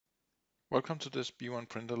Welcome to this B1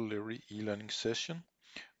 Printer Delivery e-learning session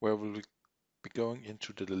where we will be going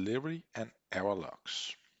into the delivery and error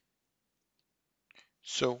logs.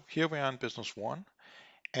 So here we are in Business One,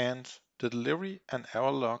 and the delivery and error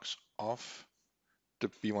logs of the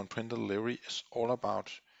B1 Printer Delivery is all about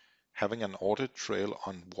having an audit trail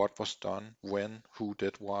on what was done, when, who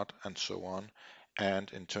did what, and so on. And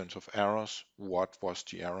in terms of errors, what was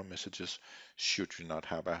the error messages should you not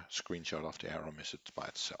have a screenshot of the error message by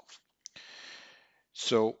itself.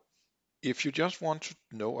 So if you just want to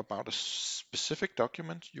know about a specific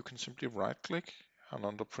document, you can simply right click and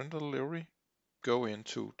under Printer Delivery, go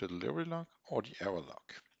into the delivery log or the error log.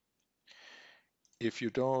 If you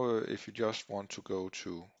just want to go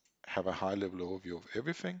to have a high level overview of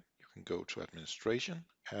everything, you can go to Administration,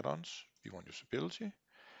 Add-ons, B1 Usability,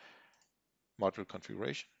 Module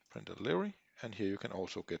Configuration, Printer Delivery, and here you can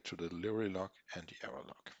also get to the delivery log and the error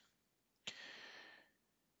log.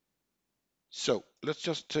 So let's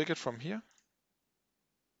just take it from here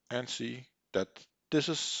and see that this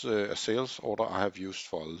is a sales order I have used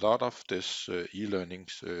for a lot of this e-learning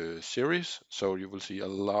series. So you will see a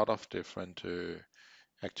lot of different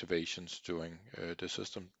activations during the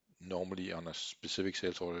system. Normally on a specific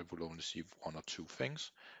sales order, you will only see one or two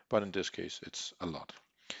things, but in this case, it's a lot.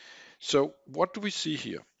 So what do we see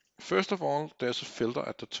here? First of all, there's a filter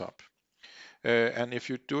at the top. And if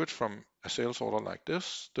you do it from a sales order like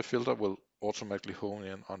this, the filter will automatically hone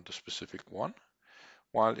in on the specific one.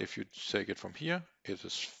 While if you take it from here, it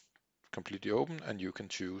is completely open and you can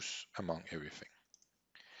choose among everything.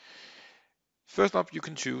 First up, you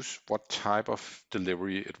can choose what type of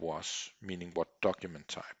delivery it was, meaning what document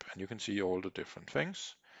type, and you can see all the different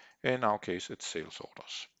things. In our case, it's sales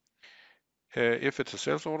orders. If it's a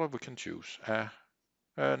sales order, we can choose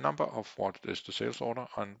a number of what is the sales order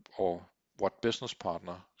or what business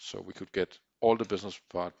partner, so we could get all the business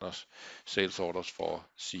partners sales orders for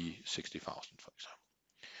C60,000, for example.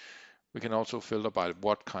 We can also filter by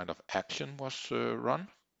what kind of action was run,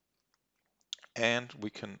 and we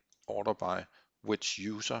can order by which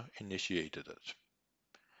user initiated it.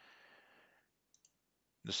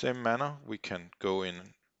 In the same manner, we can go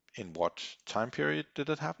in what time period did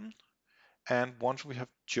it happen, and once we have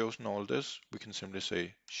chosen all this, we can simply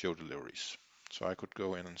say show deliveries. So I could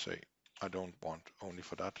go in and say I don't want only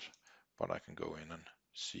for that, but I can go in and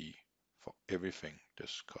see for everything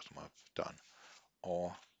this customer have done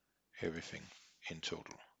or everything in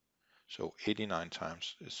total. So 89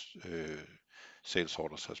 times sales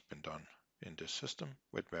orders has been done in this system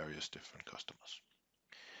with various different customers.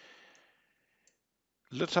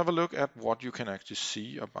 Let's have a look at what you can actually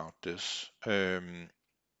see about this in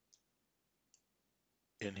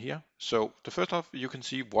here. So the first off, you can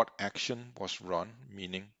see what action was run,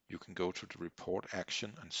 meaning you can go to the report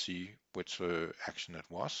action and see which action it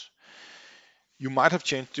was. You might have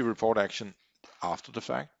changed the report action after the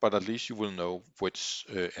fact, but at least you will know which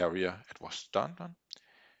area it was done on.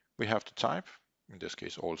 We have the type, in this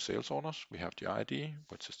case all sales orders. We have the ID,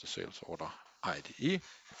 which is the sales order ID,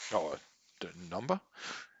 or the number,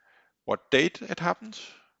 what date it happened,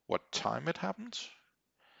 what time it happened,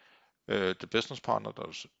 the business partner that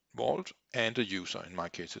was involved, and the user. In my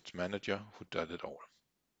case, it's manager who did it all.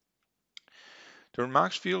 The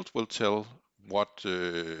remarks field will tell what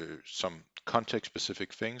some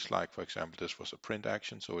context-specific things, like for example, this was a print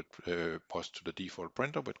action, so it was to the default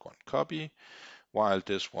printer with one copy, while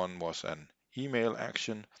this one was an email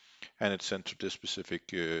action, and it's sent to this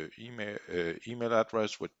specific email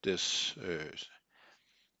address with this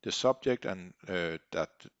subject and that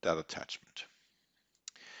attachment.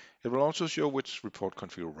 It will also show which report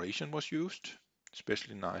configuration was used,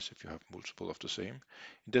 especially nice if you have multiple of the same.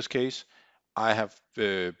 In this case, I have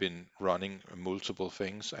been running multiple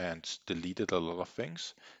things and deleted a lot of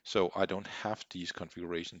things, so I don't have these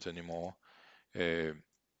configurations anymore.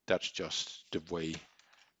 That's just the way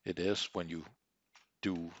it is when you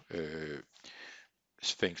do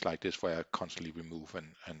things like this, where I constantly remove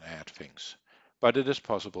and add things. But it is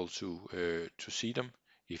possible to see them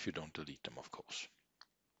if you don't delete them, of course.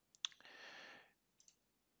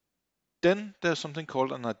 Then there's something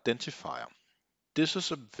called an identifier. This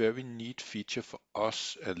is a very neat feature for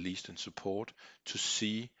us, at least in support, to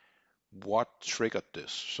see what triggered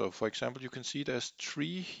this. So for example, you can see there's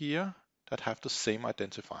 3 here that have the same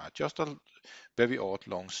identifier, just a very odd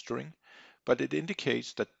long string, but it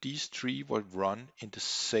indicates that these 3 were run in the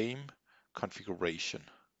same configuration,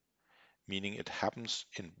 meaning it happens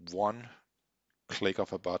in one click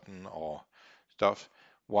of a button or stuff,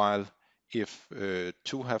 while if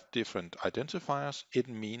 2 have different identifiers, it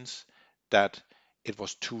means that it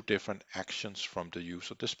was two different actions from the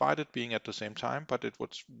user, despite it being at the same time, but it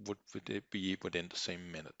would be within the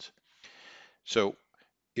same minute. So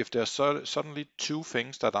if there's suddenly two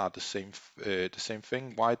things that are the same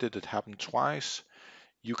thing, why did it happen twice?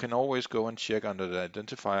 You can always go and check under the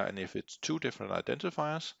identifier, and if it's two different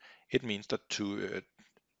identifiers, it means that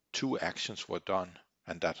two actions were done,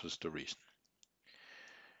 and that was the reason.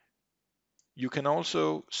 You can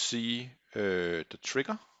also see the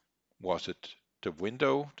trigger. Was it the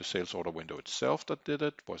window, the sales order window itself that did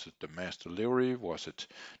it? Was it the mass delivery? Was it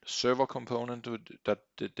the server component that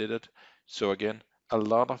did it? So again, a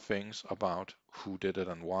lot of things about who did it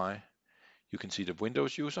and why. You can see the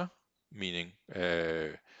Windows user, meaning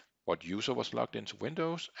what user was logged into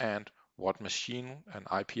Windows and what machine and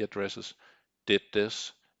IP addresses did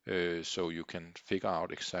this, so you can figure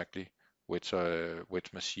out exactly which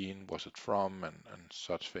machine was it from and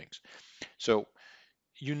such things. So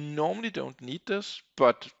you normally don't need this,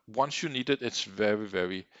 but once you need it, it's very,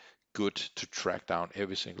 very good to track down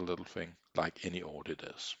every single little thing like any audit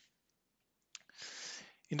is.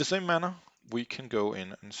 In the same manner, we can go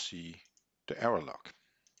in and see the error log.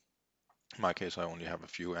 In my case, I only have a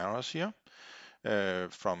few errors here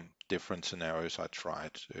from different scenarios I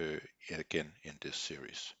tried again in this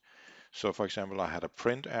series. So for example, I had a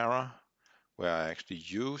print error where I actually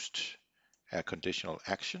used a conditional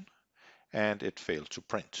action and it failed to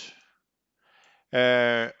print.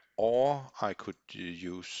 Or I could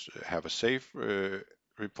have a save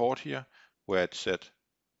report here where it said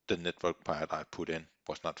the network path I put in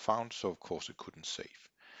was not found, so of course it couldn't save.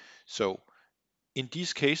 So in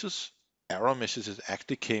these cases, error messages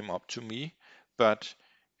actually came up to me, but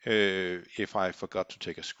if I forgot to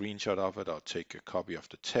take a screenshot of it or take a copy of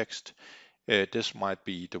the text, this might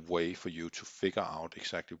be the way for you to figure out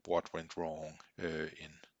exactly what went wrong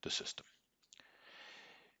in the system.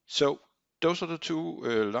 So those are the two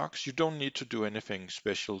logs. You don't need to do anything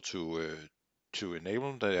special to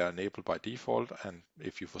enable them. They are enabled by default, and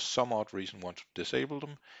if you for some odd reason want to disable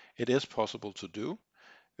them, it is possible to do.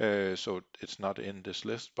 So it's not in this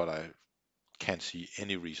list, but I can't see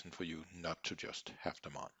any reason for you not to just have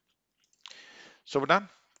them on. So with that,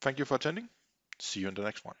 thank you for attending. See you in the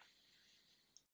next one.